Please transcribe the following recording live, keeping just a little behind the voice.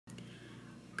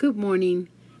Good morning.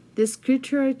 The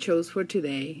scripture I chose for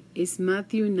today is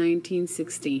Matthew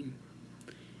 19:16.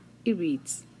 It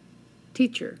reads,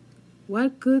 "Teacher,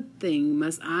 what good thing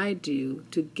must I do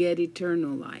to get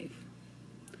eternal life?"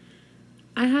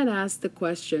 I had asked the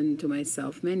question to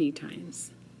myself many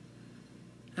times,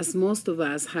 as most of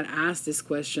us had asked this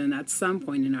question at some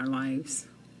point in our lives.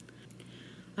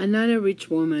 I'm not a rich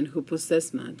woman who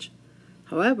possessed much.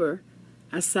 However,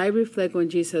 as I reflect on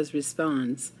Jesus'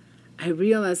 response, I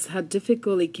realize how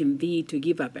difficult it can be to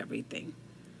give up everything.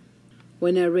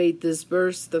 When I read this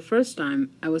verse the first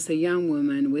time, I was a young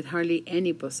woman with hardly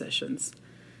any possessions.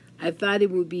 I thought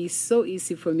it would be so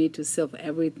easy for me to sell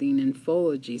everything and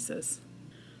follow Jesus.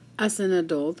 As an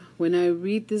adult, when I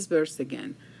read this verse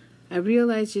again, I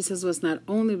realize Jesus was not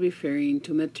only referring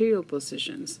to material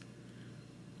possessions,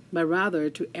 but rather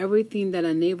to everything that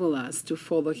enables us to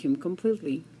follow Him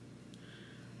completely.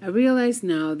 I realize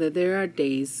now that there are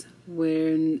days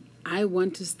when I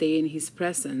want to stay in His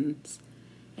presence,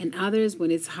 and others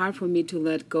when it's hard for me to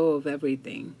let go of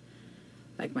everything,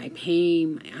 like my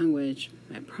pain, my anguish,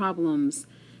 my problems,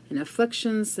 and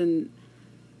afflictions, and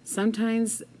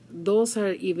sometimes those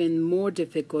are even more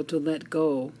difficult to let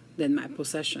go than my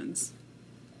possessions.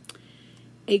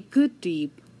 A good deed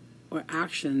or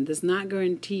action does not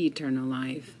guarantee eternal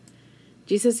life.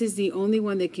 Jesus is the only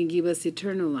one that can give us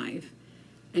eternal life,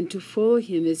 and to follow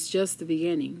Him is just the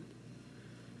beginning.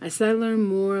 As I learn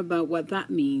more about what that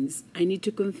means, I need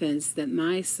to confess that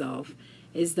myself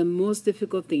is the most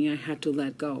difficult thing I had to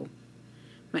let go.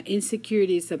 My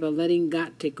insecurities about letting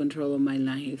God take control of my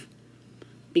life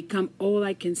become all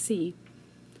I can see.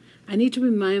 I need to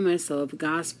remind myself of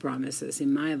God's promises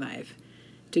in my life,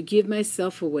 to give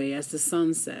myself away, as the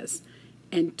song says,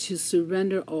 and to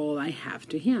surrender all I have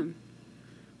to Him.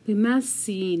 We must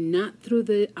see not through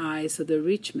the eyes of the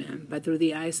rich man, but through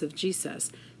the eyes of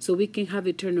Jesus, so we can have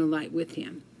eternal life with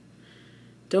Him.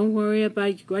 Don't worry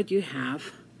about what you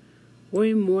have.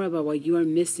 Worry more about what you are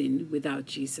missing without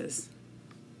Jesus.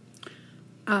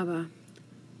 Abba,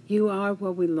 You are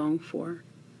what we long for,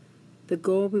 the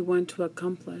goal we want to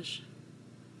accomplish.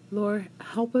 Lord,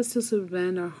 help us to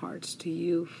surrender our hearts to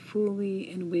You fully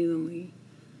and willingly.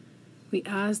 We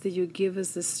ask that You give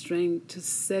us the strength to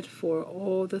set forth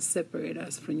all that separate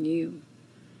us from You.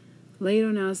 Lay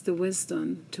on us the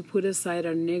wisdom to put aside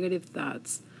our negative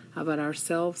thoughts about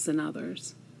ourselves and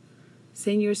others.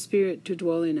 Send Your Spirit to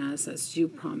dwell in us as You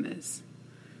promise.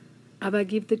 Abba,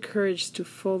 give the courage to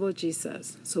follow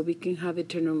Jesus so we can have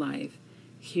eternal life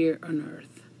here on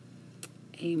earth.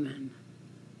 Amen.